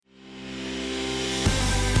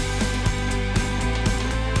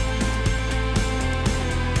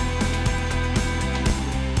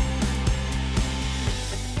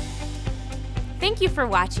Thank you for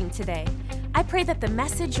watching today. I pray that the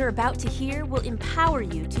message you're about to hear will empower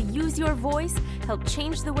you to use your voice, help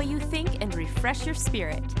change the way you think, and refresh your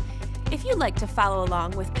spirit. If you'd like to follow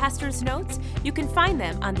along with Pastor's notes, you can find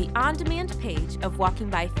them on the on-demand page of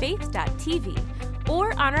walkingbyfaith.tv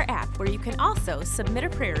or on our app, where you can also submit a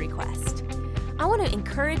prayer request. I want to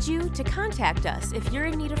encourage you to contact us if you're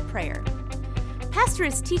in need of prayer. Pastor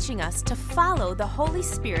is teaching us to follow the Holy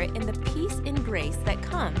Spirit in the peace and grace that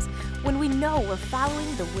comes when we know we're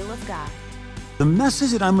following the will of God. The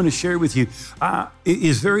message that I'm going to share with you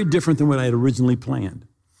is very different than what I had originally planned.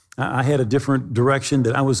 I had a different direction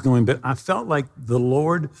that I was going, but I felt like the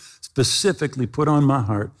Lord specifically put on my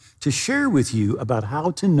heart to share with you about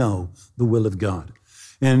how to know the will of God.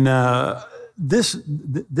 And this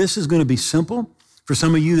is going to be simple. For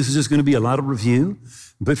some of you, this is just going to be a lot of review.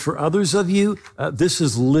 But for others of you, this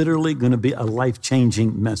is literally going to be a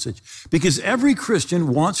life-changing message, because every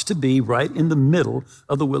Christian wants to be right in the middle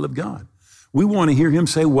of the will of God. We want to hear him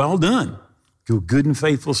say, "Well done, you good and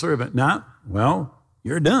faithful servant." Not, "Well,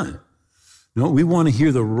 you're done." No, we want to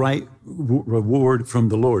hear the right reward from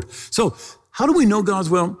the Lord. So how do we know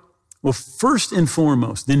God's will? Well, first and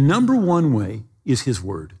foremost, the number one way is his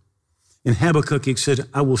word. In Habakkuk, it said,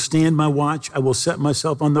 "I will stand my watch. I will set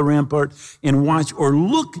myself on the rampart and watch," or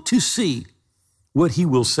look to see what he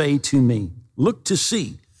will say to me. Look to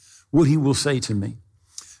see what he will say to me.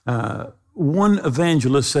 One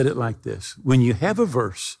evangelist said it like this: when you have a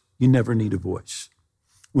verse, you never need a voice.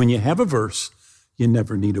 When you have a verse, you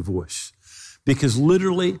never need a voice. Because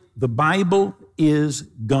literally, the Bible is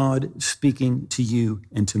God speaking to you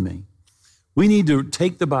and to me. We need to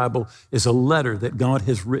take the Bible as a letter that God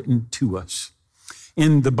has written to us.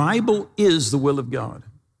 And the Bible is the will of God.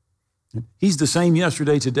 He's the same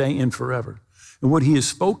yesterday, today, and forever. And what he has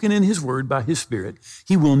spoken in his word by his Spirit,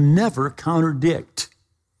 he will never contradict.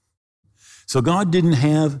 So God didn't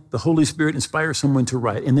have the Holy Spirit inspire someone to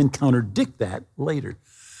write and then contradict that later.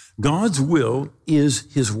 God's will is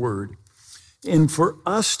his word. And for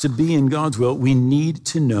us to be in God's will, we need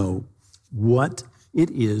to know what it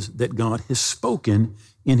is that God has spoken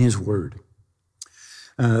in his word.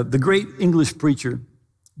 The great English preacher,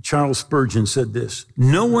 Charles Spurgeon, said this: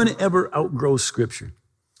 "No one ever outgrows Scripture.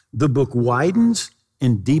 The book widens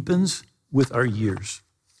and deepens with our years."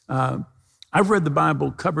 I've read the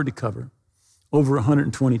Bible cover to cover over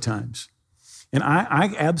 120 times. And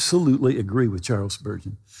I absolutely agree with Charles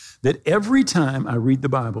Spurgeon that every time I read the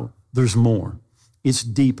Bible, there's more. It's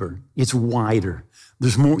deeper. It's wider.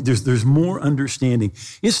 There's more understanding.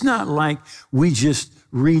 It's not like we just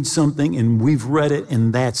read something and we've read it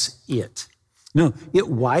and that's it. No, it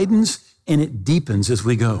widens and it deepens as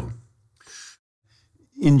we go.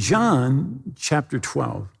 In John chapter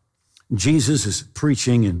 12, Jesus is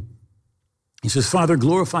preaching and he says, "Father,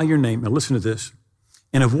 glorify your name." Now listen to this.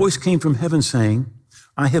 "And a voice came from heaven saying,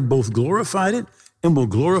 I have both glorified it and will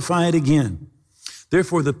glorify it again.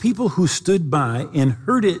 Therefore, the people who stood by and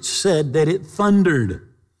heard it said that it thundered.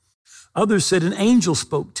 Others said an angel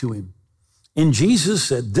spoke to him. And Jesus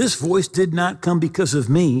said, this voice did not come because of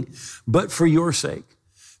me, but for your sake."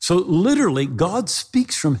 So literally, God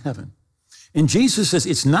speaks from heaven. And Jesus says,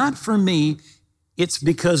 it's not for me, it's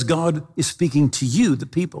because God is speaking to you, the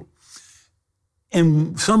people.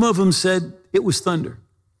 And some of them said it was thunder.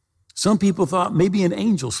 Some people thought maybe an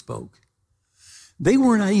angel spoke. They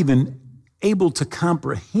were not even able to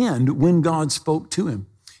comprehend when God spoke to him.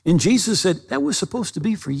 And Jesus said, that was supposed to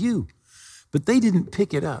be for you, but they didn't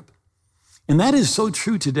pick it up. And that is so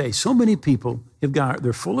true today. So many people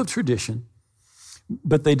they're full of tradition,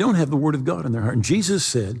 but they don't have the word of God in their heart. And Jesus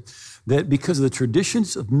said that because of the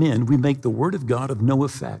traditions of men, we make the word of God of no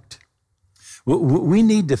effect. We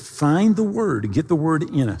need to find the word, get the word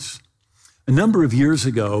in us. A number of years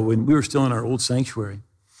ago, when we were still in our old sanctuary,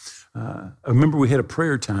 I remember we had a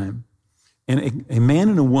prayer time, and a man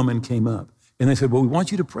and a woman came up, and they said, well, we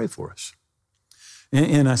want you to pray for us.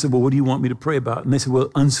 And I said, well, what do you want me to pray about? And they said,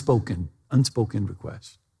 well, unspoken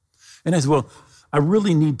request. And I said, well, I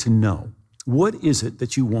really need to know, what is it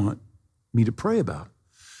that you want me to pray about?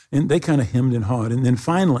 And they kind of hemmed and hawed. And then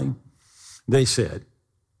finally, they said,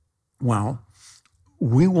 well,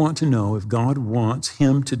 we want to know if God wants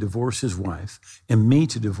him to divorce his wife and me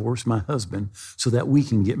to divorce my husband so that we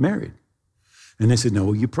can get married. And they said, no,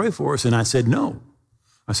 will you pray for us? And I said, no.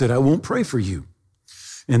 I said, I won't pray for you.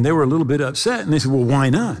 And they were a little bit upset. And they said, well, why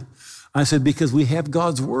not? I said, because we have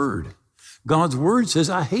God's word. God's word says,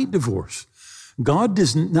 I hate divorce. God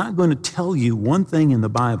is not going to tell you one thing in the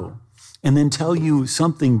Bible and then tell you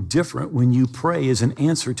something different when you pray as an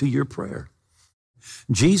answer to your prayer.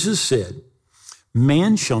 Jesus said,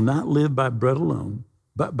 man shall not live by bread alone,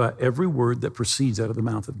 but by every word that proceeds out of the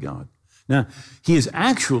mouth of God. Now, he is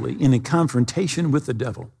actually in a confrontation with the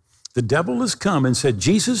devil. The devil has come and said,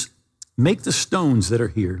 Jesus, make the stones that are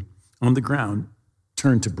here on the ground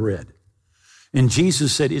turn to bread. And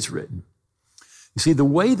Jesus said, it's written. You see, the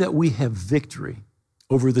way that we have victory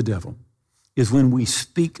over the devil is when we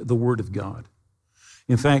speak the word of God.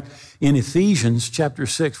 In fact, in Ephesians chapter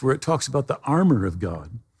 6, where it talks about the armor of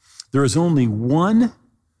God, there is only one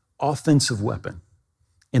offensive weapon,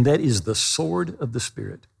 and that is the sword of the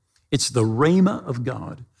Spirit. It's the rhema of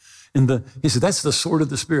God. And he said, that's the sword of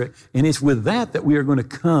the Spirit. And it's with that we are going to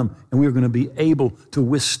come and we are going to be able to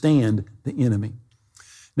withstand the enemy.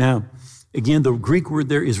 Now, again, the Greek word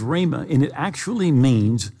there is rhema, and it actually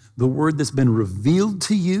means the word that's been revealed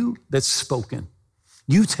to you, that's spoken.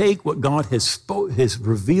 You take what God has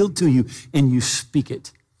revealed to you and you speak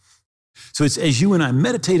it. So it's as you and I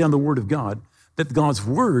meditate on the word of God that God's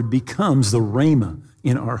word becomes the rhema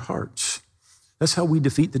in our hearts. That's how we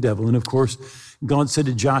defeat the devil. And of course, God said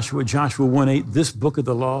to Joshua 1:8, this book of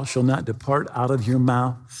the law shall not depart out of your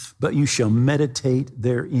mouth, but you shall meditate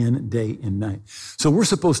therein day and night. So we're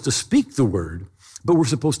supposed to speak the word, but we're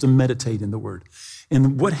supposed to meditate in the word.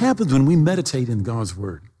 And what happens when we meditate in God's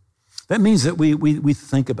word? That means that we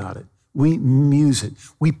think about it, we muse it,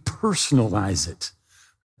 we personalize it.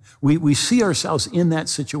 We see ourselves in that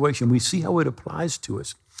situation. We see how it applies to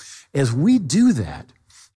us. As we do that,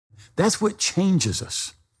 that's what changes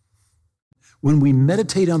us. When we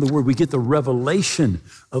meditate on the word, we get the revelation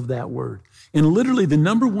of that word. And literally the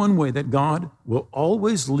number one way that God will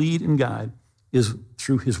always lead and guide is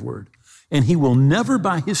through his word. And he will never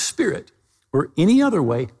by his Spirit or any other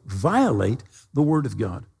way violate the word of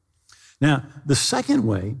God. Now, the second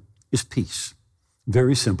way is peace.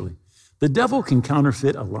 Very simply, the devil can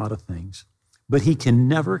counterfeit a lot of things, but he can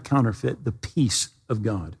never counterfeit the peace of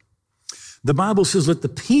God. The Bible says, let the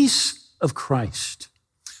peace of Christ,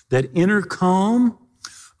 that inner calm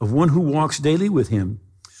of one who walks daily with him,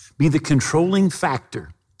 be the controlling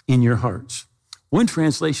factor in your hearts. One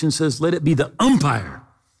translation says, let it be the umpire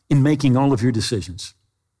in making all of your decisions.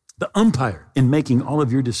 The umpire in making all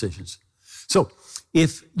of your decisions. So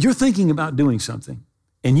if you're thinking about doing something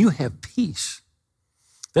and you have peace,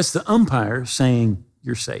 that's the umpire saying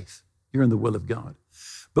you're safe. You're in the will of God.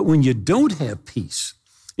 But when you don't have peace,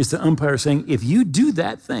 it's the umpire saying, if you do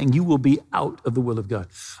that thing, you will be out of the will of God.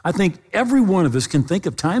 I think every one of us can think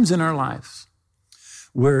of times in our lives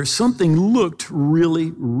where something looked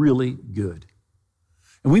really, really good.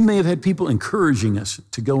 And we may have had people encouraging us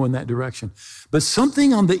to go in that direction. But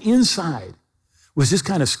something on the inside was just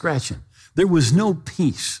kind of scratching. There was no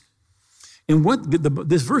peace. And what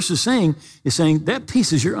this verse is saying that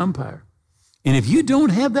peace is your umpire. And if you don't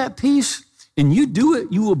have that peace and you do it,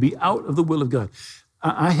 you will be out of the will of God.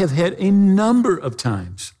 I have had a number of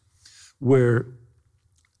times where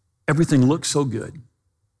everything looked so good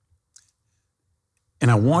and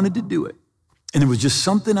I wanted to do it. And there was just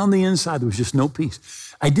something on the inside. There was just no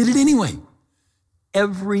peace. I did it anyway.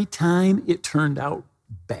 Every time it turned out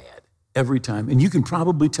bad. Every time. And you can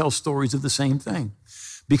probably tell stories of the same thing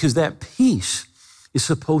because that peace is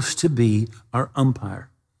supposed to be our umpire.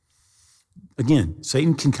 Again,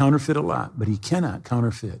 Satan can counterfeit a lot, but he cannot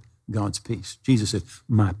counterfeit God's peace. Jesus said,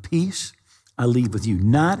 my peace I leave with you,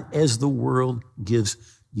 not as the world gives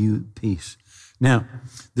you peace. Now,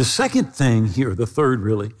 the second thing here, the third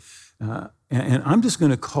really, and I'm just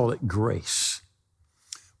going to call it grace.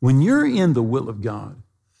 When you're in the will of God,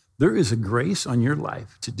 there is a grace on your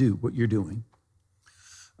life to do what you're doing.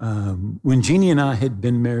 When Jeannie and I had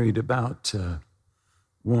been married about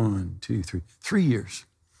 3 years,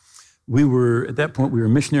 at that point, we were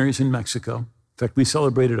missionaries in Mexico. In fact, we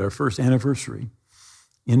celebrated our first anniversary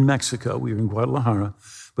in Mexico. We were in Guadalajara.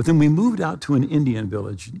 But then we moved out to an Indian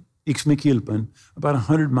village, Ixmiquilpan, about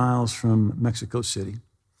 100 miles from Mexico City.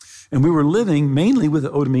 And we were living mainly with the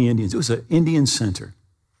Otomi Indians. It was an Indian center.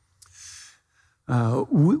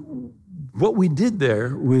 What we did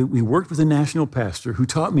there, we worked with a national pastor who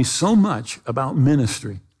taught me so much about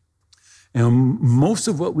ministry. And most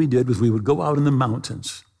of what we did was we would go out in the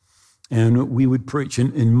mountains and we would preach.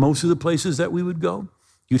 And in most of the places that we would go,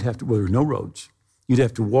 there were no roads. You'd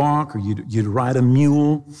have to walk or you'd ride a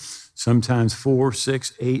mule, sometimes 4,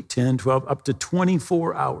 6, 8, 10, 12, up to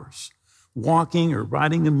 24 hours, walking or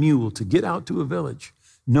riding a mule to get out to a village.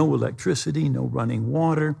 No electricity, no running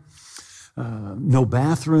water, no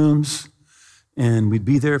bathrooms. And we'd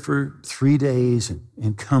be there for 3 days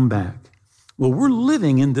and come back. Well, we're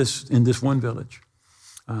living in this one village.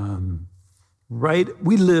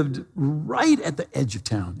 We lived right at the edge of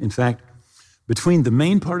town. In fact, between the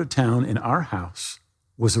main part of town and our house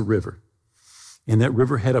was a river. And that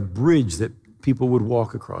river had a bridge that people would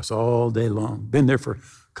walk across all day long. Been there for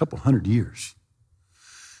a couple hundred years.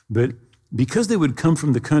 But because they would come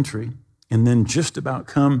from the country and then just about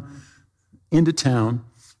come into town,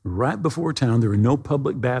 right before town, there were no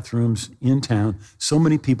public bathrooms in town. So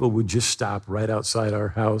many people would just stop right outside our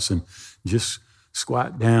house and just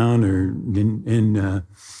squat down and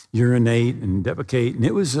urinate and defecate. And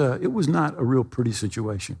it was not a real pretty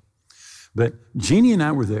situation. But Jeannie and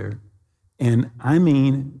I were there, and I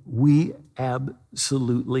mean, we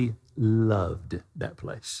absolutely loved that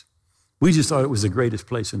place. We just thought it was the greatest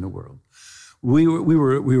place in the world. We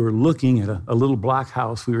were looking at a little block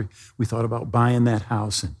house. We thought about buying that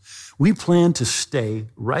house, and we planned to stay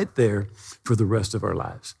right there for the rest of our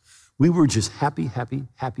lives. We were just happy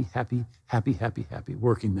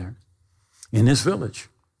working there in this village.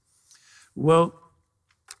 Well,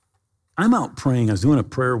 I'm out praying. I was doing a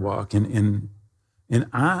prayer walk, and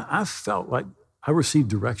I felt like I received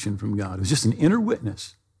direction from God. It was just an inner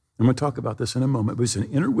witness. I'm going to talk about this in a moment, but it's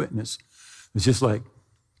an inner witness. It's just like,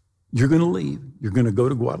 you're going to leave. You're going to go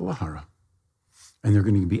to Guadalajara, and they're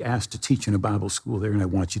going to be asked to teach in a Bible school there, and I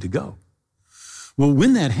want you to go. Well,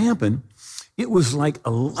 when that happened, it was like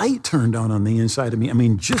a light turned on the inside of me. I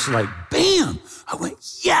mean, just like, bam! I went,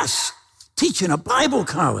 yes! Teach in a Bible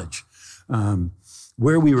college.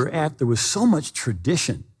 Where we were at, there was so much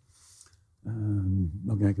tradition.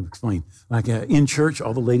 Okay, I can explain. Like in church,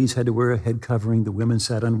 all the ladies had to wear a head covering. The women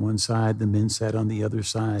sat on one side, the men sat on the other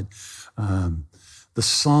side. The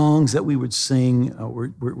songs that we would sing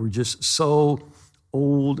were just so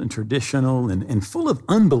old and traditional and full of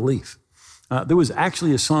unbelief. There was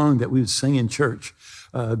actually a song that we would sing in church,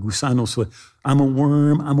 Gusanos, I'm a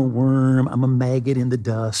worm, I'm a maggot in the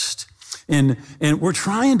dust. And we're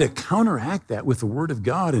trying to counteract that with the Word of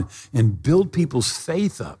God and build people's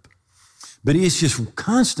faith up. But it's just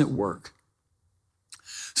constant work.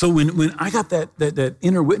 So when I got that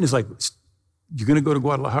inner witness, like, you're going to go to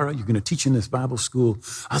Guadalajara, you're going to teach in this Bible school,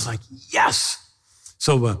 I was like, yes.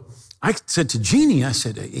 So I said to Jeannie, I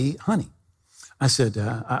said, hey, honey, I said,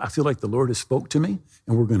 I feel like the Lord has spoke to me,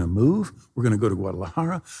 and we're going to move. We're going to go to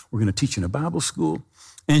Guadalajara. We're going to teach in a Bible school.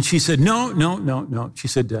 And she said, no. She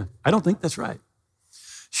said, I don't think that's right.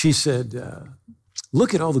 She said,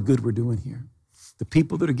 look at all the good we're doing here. The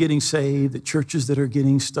people that are getting saved, the churches that are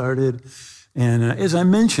getting started. And as I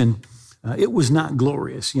mentioned, it was not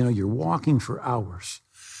glorious. You know, you're walking for hours,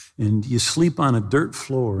 and you sleep on a dirt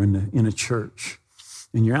floor in a church.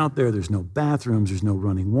 And you're out there, there's no bathrooms, there's no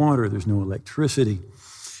running water, there's no electricity.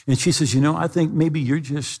 And she says, I think maybe you're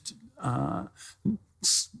just kind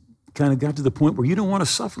of got to the point where you don't want to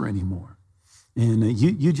suffer anymore. And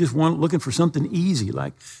you just looking for something easy,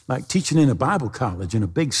 like teaching in a Bible college in a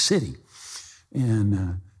big city.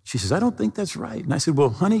 And she says, I don't think that's right. And I said, well,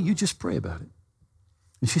 honey, you just pray about it.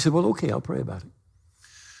 And she said, well, okay, I'll pray about it.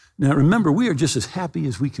 Now, remember, we are just as happy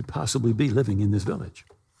as we could possibly be living in this village.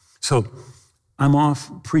 So I'm off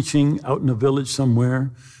preaching out in a village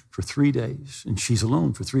somewhere for 3 days, and she's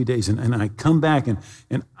alone for 3 days. And I come back, and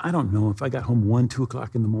I don't know if I got home 1, 2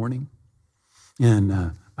 o'clock in the morning.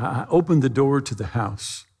 And I opened the door to the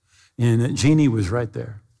house, and Jeannie was right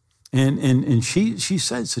there. And she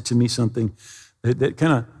said to me something that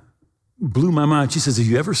kind of blew my mind. She says, have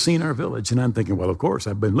you ever seen our village? And I'm thinking, well, of course,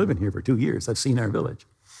 I've been living here for 2 years. I've seen our village.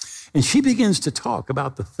 And she begins to talk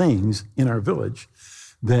about the things in our village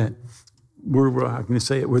that were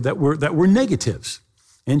negatives.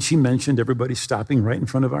 And she mentioned everybody stopping right in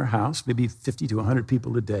front of our house, maybe 50 to 100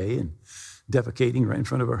 people a day, and defecating right in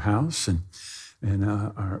front of our house. And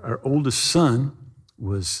our oldest son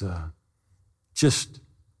was just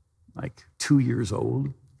like 2 years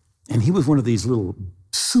old. And he was one of these little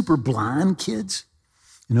super blind kids,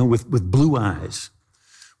 with blue eyes.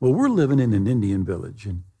 Well, we're living in an Indian village,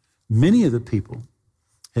 and many of the people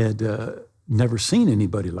had never seen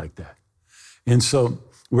anybody like that. And so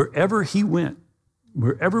wherever he went,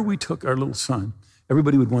 wherever we took our little son,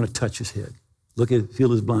 everybody would want to touch his head,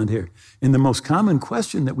 feel his blonde hair. And the most common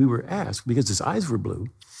question that we were asked, because his eyes were blue,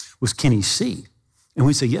 was, can he see? And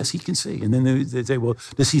we'd say, yes, he can see. And then they'd say, well,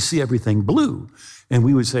 does he see everything blue? And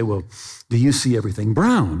we would say, well, do you see everything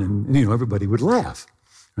brown? And everybody would laugh,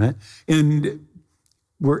 right? And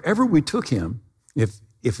wherever we took him,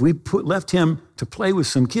 if we left him to play with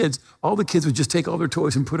some kids, all the kids would just take all their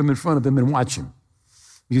toys and put them in front of him and watch him.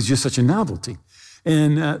 It was just such a novelty.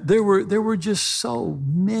 And there were just so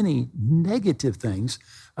many negative things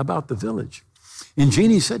about the village. And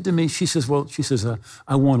Jeannie said to me, she says,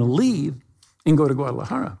 I want to leave and go to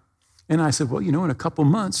Guadalajara. And I said, well, in a couple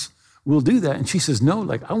months, we'll do that. And she says, no,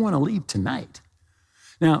 I want to leave tonight.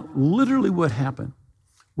 Now, literally what happened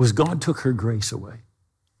was God took her grace away.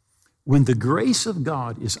 When the grace of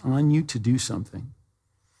God is on you to do something,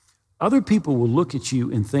 other people will look at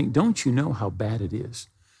you and think, don't you know how bad it is?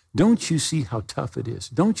 Don't you see how tough it is?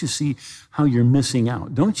 Don't you see how you're missing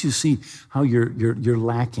out? Don't you see how you're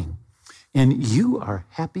lacking? And you are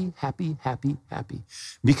happy, happy, happy, happy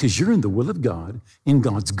because you're in the will of God and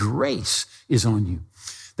God's grace is on you.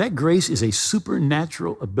 That grace is a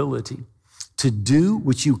supernatural ability to do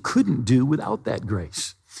what you couldn't do without that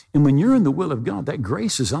grace. And when you're in the will of God, that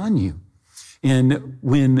grace is on you. And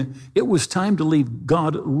when it was time to leave,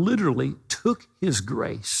 God literally took his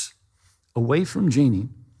grace away from Jeannie.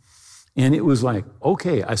 And it was like,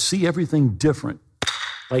 okay, I see everything different,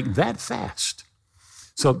 like that fast.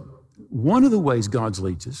 So one of the ways God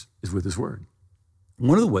leads us is with his word.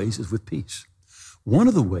 One of the ways is with peace. One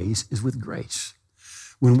of the ways is with grace.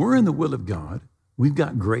 When we're in the will of God, we've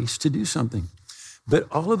got grace to do something. But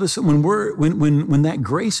all of a sudden, when that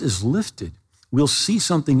grace is lifted, we'll see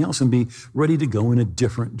something else and be ready to go in a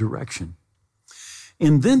different direction.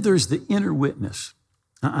 And then there's the inner witness.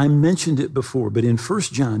 I mentioned it before, but in 1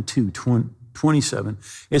 John 2:27,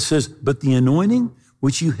 it says, but the anointing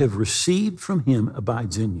which you have received from him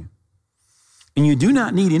abides in you. And you do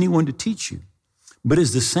not need anyone to teach you, but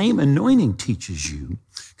as the same anointing teaches you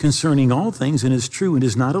concerning all things and is true and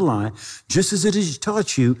is not a lie, just as it has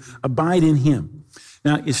taught you, abide in him.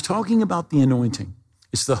 Now, it's talking about the anointing.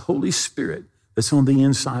 It's the Holy Spirit that's on the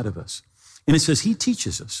inside of us. And it says he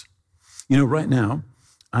teaches us. You know, right now,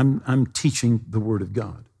 I'm teaching the Word of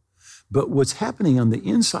God. But what's happening on the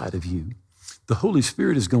inside of you, the Holy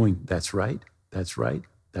Spirit is going, that's right, that's right,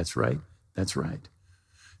 that's right, that's right.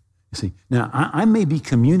 You see, now I may be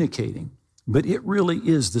communicating, but it really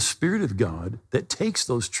is the Spirit of God that takes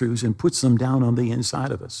those truths and puts them down on the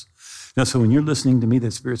inside of us. Now, so when you're listening to me,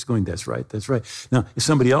 that Spirit's going, that's right, that's right. Now, if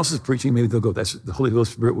somebody else is preaching, maybe they'll go, the Holy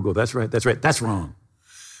Spirit will go, that's right, that's wrong.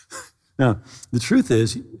 Now, the truth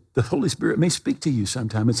is, the Holy Spirit may speak to you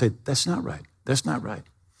sometime and say, that's not right,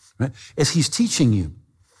 right? As he's teaching you,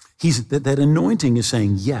 that anointing is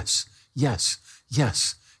saying, yes, yes,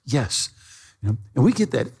 yes, yes. You know? And we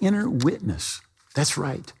get that inner witness. That's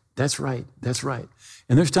right, that's right, that's right.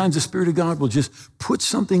 And there's times the Spirit of God will just put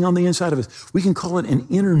something on the inside of us. We can call it an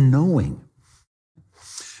inner knowing.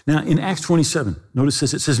 Now, in Acts 27, notice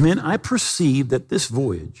this. It says, men, I perceive that this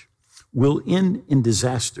voyage will end in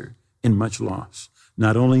disaster and much loss,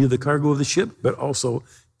 not only of the cargo of the ship, but also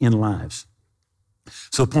in lives.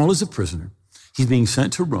 So Paul is a prisoner. He's being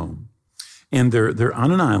sent to Rome, and they're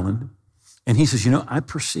on an island, and he says, I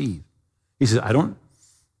perceive. He says,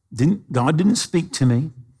 God didn't speak to me.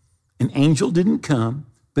 An angel didn't come,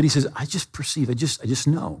 but he says, I just perceive, I just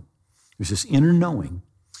know. There's this inner knowing.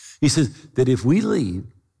 He says that if we leave,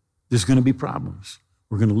 there's going to be problems.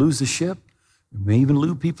 We're going to lose the ship. We may even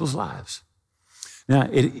lose people's lives. Now,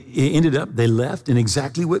 it ended up, they left in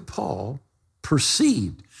exactly what Paul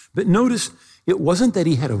perceived. But notice, it wasn't that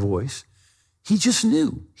he had a voice. He just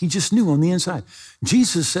knew. He just knew on the inside.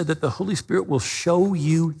 Jesus said that the Holy Spirit will show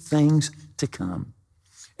you things to come.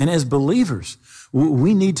 And as believers,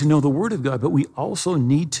 we need to know the Word of God, but we also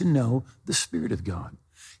need to know the Spirit of God.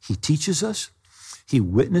 He teaches us. He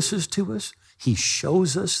witnesses to us. He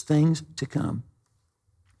shows us things to come.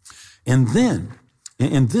 And then,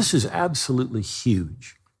 and this is absolutely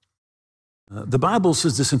huge. The Bible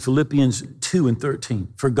says this in Philippians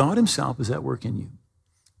 2:13. For God himself is at work in you,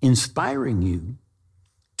 inspiring you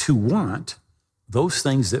to want those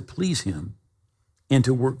things that please him and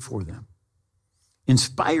to work for them.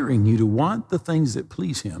 Inspiring you to want the things that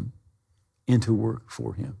please him and to work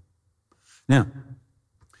for him. Now,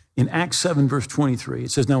 in Acts 7, verse 23,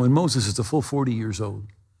 it says, now when Moses is the full 40 years old,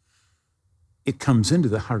 it comes into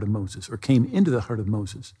the heart of Moses, or came into the heart of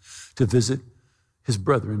Moses, to visit his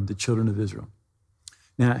brethren, the children of Israel.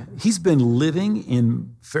 Now, he's been living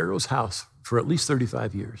in Pharaoh's house for at least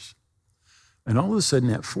 35 years. And all of a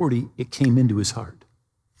sudden, at 40, it came into his heart.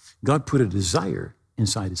 God put a desire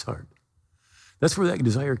inside his heart. That's where that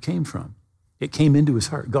desire came from. It came into his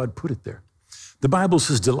heart. God put it there. The Bible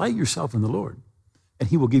says, delight yourself in the Lord, and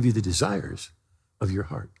he will give you the desires of your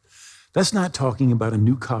heart. That's not talking about a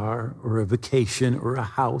new car or a vacation or a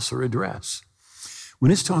house or a dress.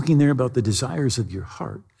 When it's talking there about the desires of your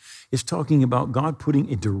heart, it's talking about God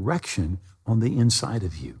putting a direction on the inside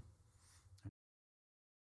of you.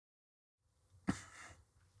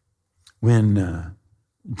 When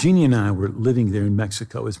Jeannie and I were living there in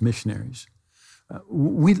Mexico as missionaries,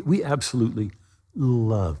 we absolutely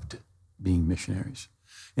loved being missionaries.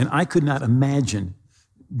 And I could not imagine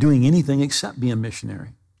doing anything except be a missionary.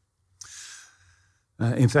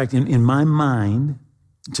 In fact, in my mind,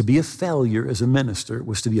 to be a failure as a minister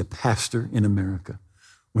was to be a pastor in America.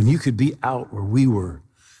 When you could be out where we were,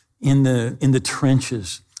 in the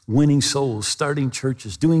trenches, winning souls, starting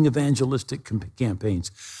churches, doing evangelistic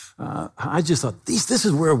campaigns. I just thought, this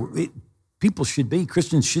is where people should be,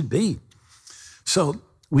 Christians should be. So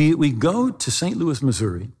we go to St. Louis,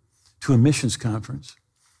 Missouri, to a missions conference,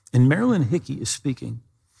 and Marilyn Hickey is speaking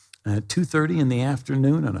at 2:30 in the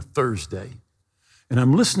afternoon on a Thursday. And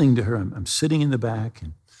I'm listening to her. I'm sitting in the back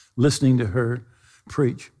and listening to her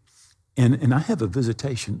preach. And I have a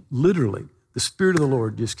visitation. Literally, the Spirit of the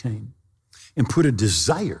Lord just came and put a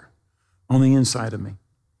desire on the inside of me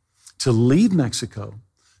to leave Mexico,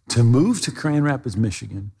 to move to Grand Rapids,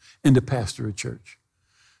 Michigan, and to pastor a church.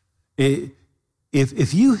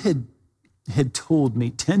 If you had told me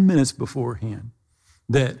 10 minutes beforehand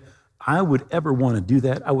that I would ever want to do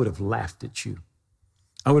that, I would have laughed at you.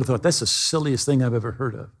 I would have thought, that's the silliest thing I've ever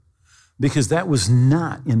heard of, because that was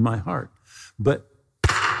not in my heart. But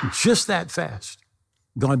just that fast,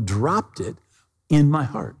 God dropped it in my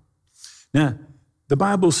heart. Now, the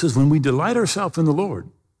Bible says when we delight ourselves in the Lord,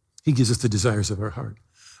 he gives us the desires of our heart.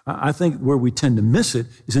 I think where we tend to miss it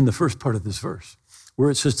is in the first part of this verse, where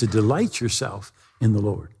it says to delight yourself in the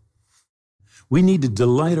Lord. We need to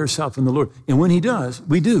delight ourselves in the Lord. And when he does,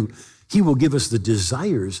 we do. He will give us the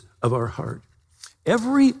desires of our heart.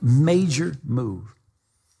 Every major move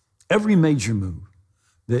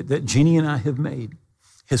that Jeannie and I have made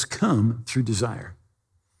has come through desire.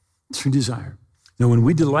 Through desire. Now, when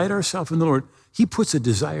we delight ourselves in the Lord, he puts a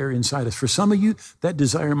desire inside us. For some of you, that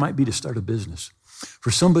desire might be to start a business.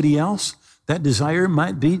 For somebody else, that desire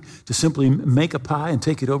might be to simply make a pie and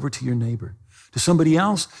take it over to your neighbor. To somebody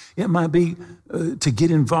else, it might be to get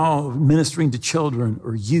involved ministering to children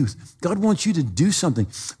or youth. God wants you to do something.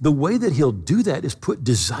 The way that he'll do that is put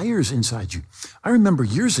desires inside you. I remember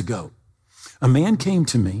years ago, a man came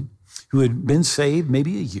to me who had been saved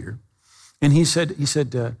maybe a year, and he said,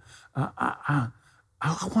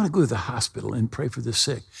 I want to go to the hospital and pray for the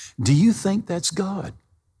sick. Do you think that's God?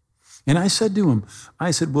 And I said to him,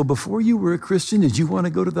 well, before you were a Christian, did you want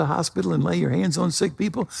to go to the hospital and lay your hands on sick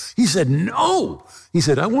people? He said, no. He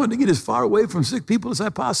said, I wanted to get as far away from sick people as I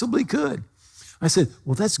possibly could. I said,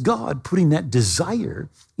 well, that's God putting that desire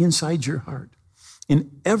inside your heart.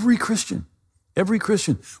 And every Christian,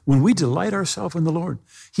 when we delight ourselves in the Lord,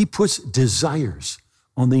 he puts desires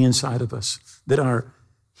on the inside of us that are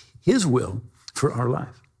his will for our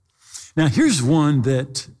life. Now, here's one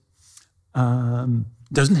that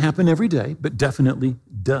doesn't happen every day, but definitely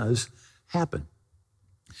does happen.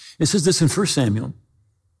 It says this in 1 Samuel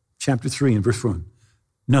chapter 3 and verse 1.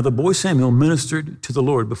 Now the boy Samuel ministered to the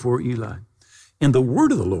Lord before Eli, and the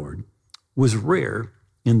word of the Lord was rare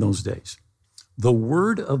in those days. The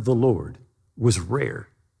word of the Lord was rare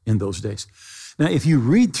in those days. Now, if you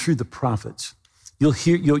read through the prophets, you'll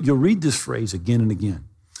read this phrase again and again.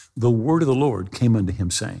 The word of the Lord came unto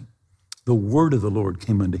him saying. The word of the Lord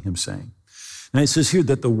came unto him saying. Now it says here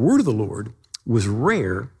that the word of the Lord was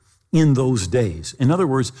rare in those days. In other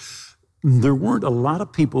words, there weren't a lot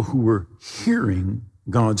of people who were hearing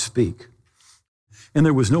God speak. And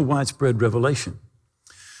there was no widespread revelation.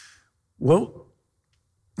 Well,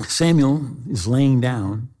 Samuel is laying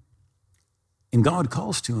down, and God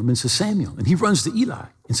calls to him and says, Samuel. And he runs to Eli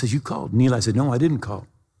and says, you called. And Eli said, no, I didn't call.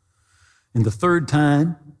 And the third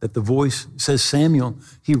time that the voice says Samuel,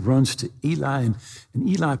 he runs to Eli, and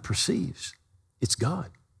Eli perceives it's God.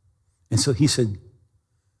 And so he said,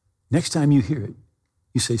 next time you hear it,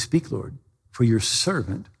 you say, speak, Lord, for your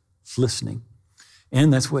servant is listening.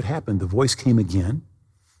 And that's what happened. The voice came again,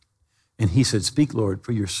 and he said, speak, Lord,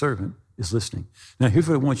 for your servant is listening. Now, here's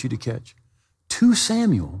what I want you to catch. To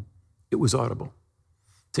Samuel, it was audible.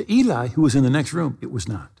 To Eli, who was in the next room, it was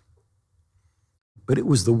not. But it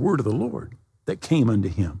was the word of the Lord that came unto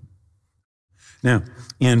him. Now,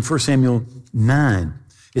 in 1 Samuel 9,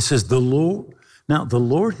 it says, the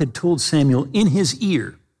Lord had told Samuel in his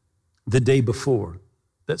ear the day before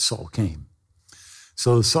that Saul came.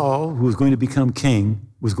 So Saul, who was going to become king,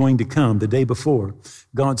 was going to come the day before.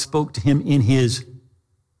 God spoke to him in his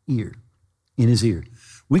ear. In his ear.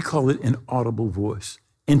 We call it an audible voice.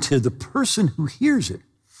 And to the person who hears it,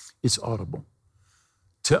 it's audible.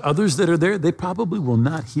 To others that are there, they probably will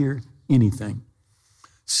not hear anything.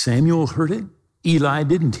 Samuel heard it. Eli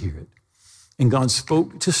didn't hear it. And God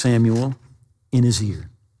spoke to Samuel in his ear.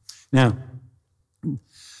 Now,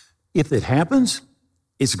 if it happens,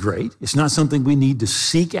 it's great. It's not something we need to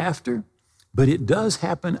seek after, but it does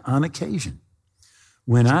happen on occasion.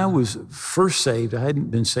 When I was first saved, I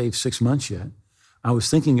hadn't been saved 6 months yet. I was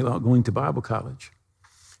thinking about going to Bible college.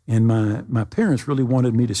 And my parents really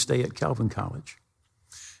wanted me to stay at Calvin College.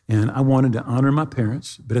 And I wanted to honor my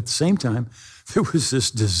parents, but at the same time, there was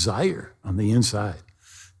this desire on the inside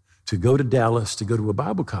to go to Dallas, to go to a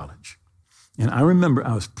Bible college. And I remember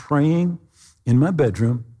I was praying in my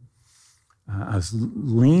bedroom. I was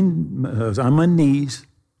on my knees,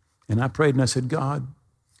 and I prayed, and I said, God,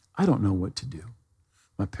 I don't know what to do.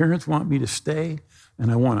 My parents want me to stay,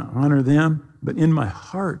 and I want to honor them, but in my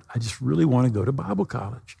heart, I just really want to go to Bible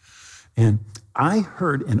college. And I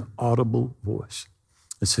heard an audible voice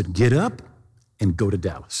that said, get up and go to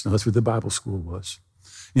Dallas. Now, that's where the Bible school was.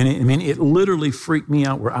 And it literally freaked me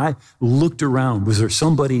out where I looked around. Was there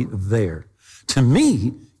somebody there? To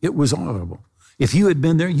me, it was audible. If you had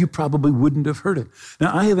been there, you probably wouldn't have heard it.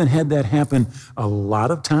 Now, I haven't had that happen a lot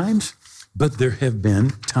of times, but there have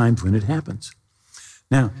been times when it happens.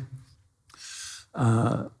 Now,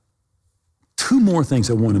 two more things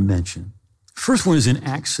I want to mention. First one is in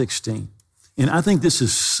Acts 16, and I think this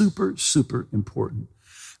is super, super important.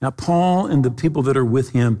 Now, Paul and the people that are with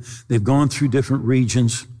him, they've gone through different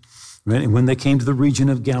regions, right? And when they came to the region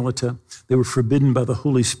of Galata, they were forbidden by the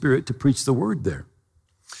Holy Spirit to preach the word there.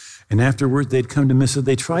 And afterward, they'd come to Mysia.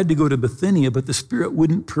 They tried to go to Bithynia, but the Spirit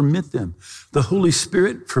wouldn't permit them. The Holy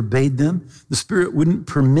Spirit forbade them. The Spirit wouldn't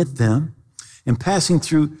permit them. And passing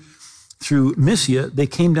through Mysia, they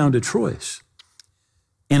came down to Troas.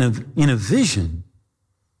 And in a vision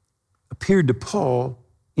appeared to Paul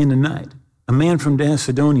in the night. A man from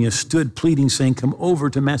Macedonia stood pleading, saying, come over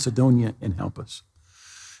to Macedonia and help us.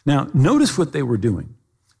 Now, notice what they were doing.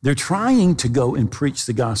 They're trying to go and preach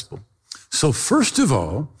the gospel. So first of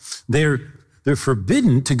all, they're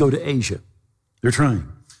forbidden to go to Asia. They're trying.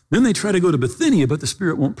 Then they try to go to Bithynia, but the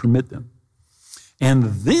Spirit won't permit them. And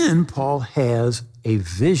then Paul has a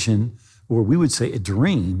vision, or we would say a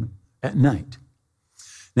dream, at night.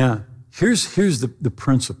 Now, here's the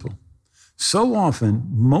principle. So often,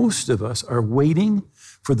 most of us are waiting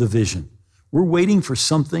for the vision. We're waiting for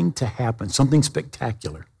something to happen, something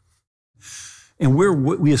spectacular. And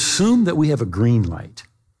we assume that we have a green light.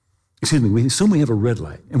 We assume we have a red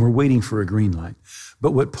light, and we're waiting for a green light.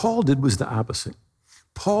 But what Paul did was the opposite.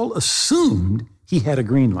 Paul assumed he had a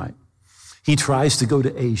green light. He tries to go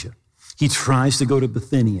to Asia. He tries to go to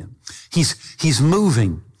Bithynia. He's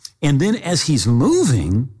moving. And then as he's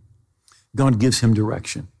moving, God gives him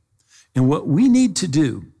direction. And what we need to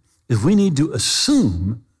do is we need to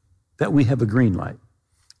assume that we have a green light.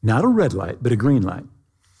 Not a red light, but a green light.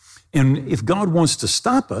 And if God wants to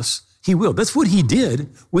stop us, he will. That's what he did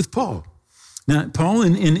with Paul. Now, Paul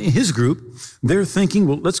and his group, they're thinking,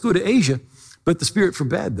 well, let's go to Asia, but the Spirit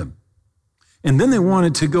forbade them. And then they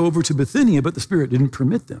wanted to go over to Bithynia, but the Spirit didn't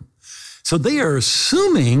permit them. So they are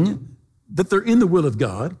assuming that they're in the will of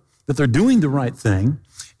God, that they're doing the right thing.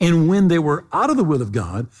 And when they were out of the will of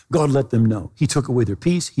God, God let them know. He took away their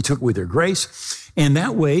peace. He took away their grace. And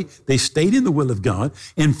that way, they stayed in the will of God.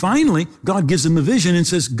 And finally, God gives them a vision and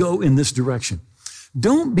says, go in this direction.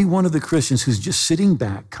 Don't be one of the Christians who's just sitting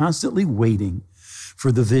back, constantly waiting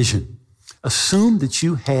for the vision. Assume that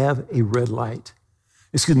you have a red light.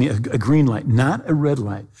 A green light, not a red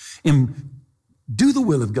light. And do the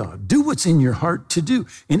will of God. Do what's in your heart to do.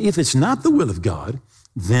 And if it's not the will of God,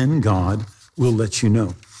 then God will let you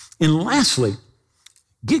know. And lastly,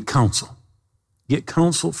 get counsel. Get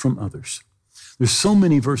counsel from others. There's so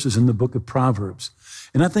many verses in the book of Proverbs.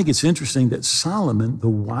 And I think it's interesting that Solomon, the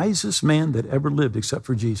wisest man that ever lived except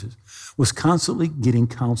for Jesus, was constantly getting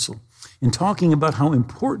counsel and talking about how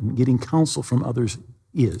important getting counsel from others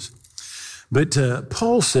is. But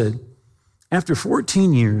Paul said, after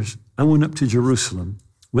 14 years, I went up to Jerusalem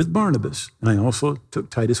with Barnabas, and I also took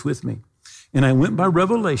Titus with me. And I went by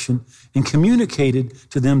revelation and communicated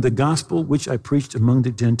to them the gospel which I preached among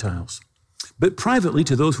the Gentiles, but privately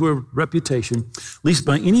to those who have reputation, lest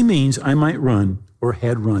by any means I might run or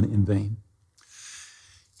had run in vain.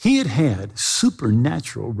 He had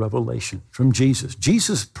supernatural revelation from Jesus.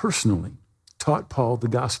 Jesus personally taught Paul the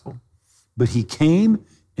gospel, but he came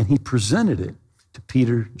and he presented it to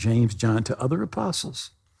Peter, James, John, to other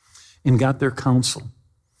apostles and got their counsel.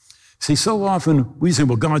 See, so often we say,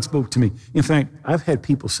 well, God spoke to me. In fact, I've had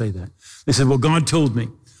people say that. They said, well, God told me.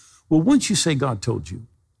 Well, once you say God told you,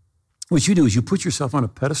 what you do is you put yourself on a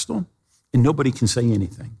pedestal and nobody can say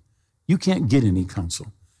anything. You can't get any counsel,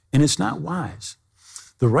 and it's not wise.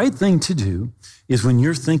 The right thing to do is when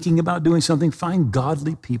you're thinking about doing something, find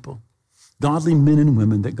godly people, godly men and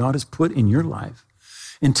women that God has put in your life,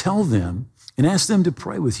 and tell them and ask them to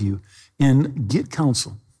pray with you and get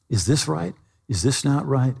counsel. Is this right? Is this not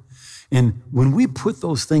right? And when we put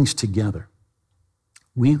those things together,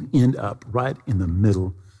 we end up right in the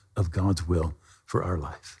middle of God's will for our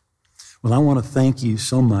life. Well, I want to thank you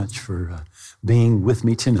so much for being with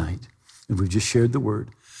me tonight. And we've just shared the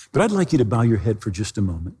word. But I'd like you to bow your head for just a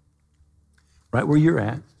moment. Right where you're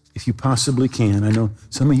at, if you possibly can. I know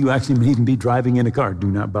some of you actually may even be driving in a car.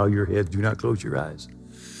 Do not bow your head. Do not close your eyes.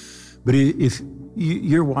 But if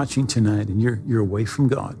you're watching tonight and you're away from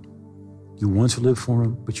God, you once lived for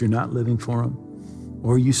him, but you're not living for him,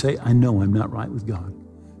 or you say, I know I'm not right with God,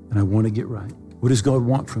 and I want to get right. What does God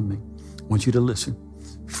want from me? I want you to listen.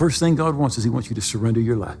 First thing God wants is he wants you to surrender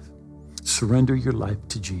your life. Surrender your life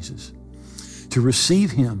to Jesus. To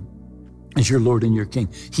receive him as your Lord and your King.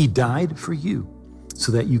 He died for you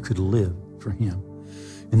so that you could live for him.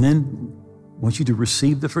 And then I want you to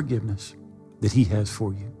receive the forgiveness that he has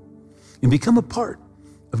for you and become a part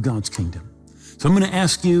of God's kingdom. So I'm going to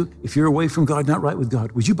ask you, if you're away from God, not right with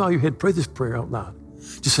God, would you bow your head, pray this prayer out loud.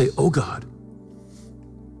 Just say, oh God,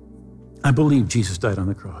 I believe Jesus died on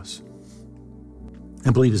the cross. I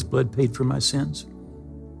believe his blood paid for my sins.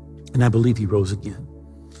 And I believe he rose again.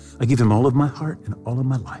 I give him all of my heart and all of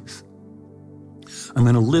my life. I'm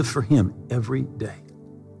going to live for him every day.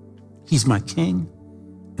 He's my King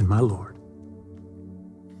and my Lord.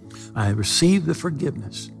 I receive the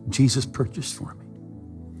forgiveness Jesus purchased for me.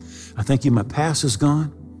 I thank you my past is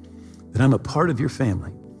gone, that I'm a part of your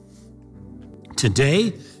family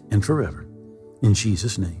today and forever. In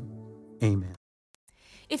Jesus' name, amen.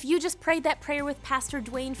 If you just prayed that prayer with Pastor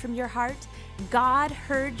Dwayne from your heart, God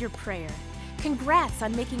heard your prayer. Congrats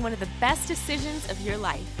on making one of the best decisions of your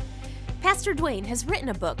life. Pastor Dwayne has written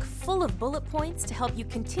a book full of bullet points to help you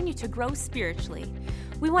continue to grow spiritually.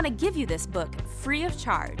 We want to give you this book free of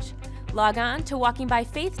charge. Log on to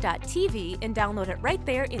walkingbyfaith.tv and download it right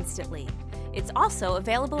there instantly. It's also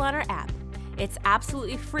available on our app. It's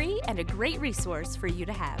absolutely free and a great resource for you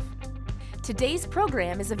to have. Today's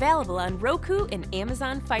program is available on Roku and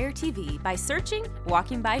Amazon Fire TV by searching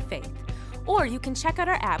Walking by Faith. Or you can check out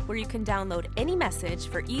our app where you can download any message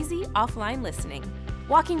for easy offline listening.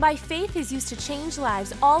 Walking by Faith is used to change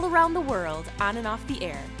lives all around the world, on and off the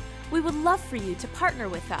air. We would love for you to partner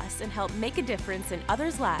with us and help make a difference in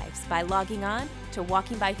others' lives by logging on to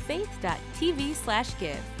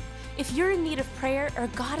walkingbyfaith.tv/give. If you're in need of prayer or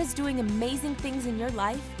God is doing amazing things in your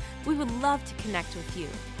life, we would love to connect with you.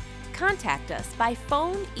 Contact us by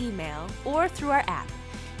phone, email, or through our app.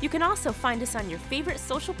 You can also find us on your favorite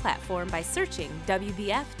social platform by searching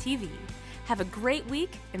WBF TV. Have a great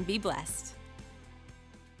week and be blessed.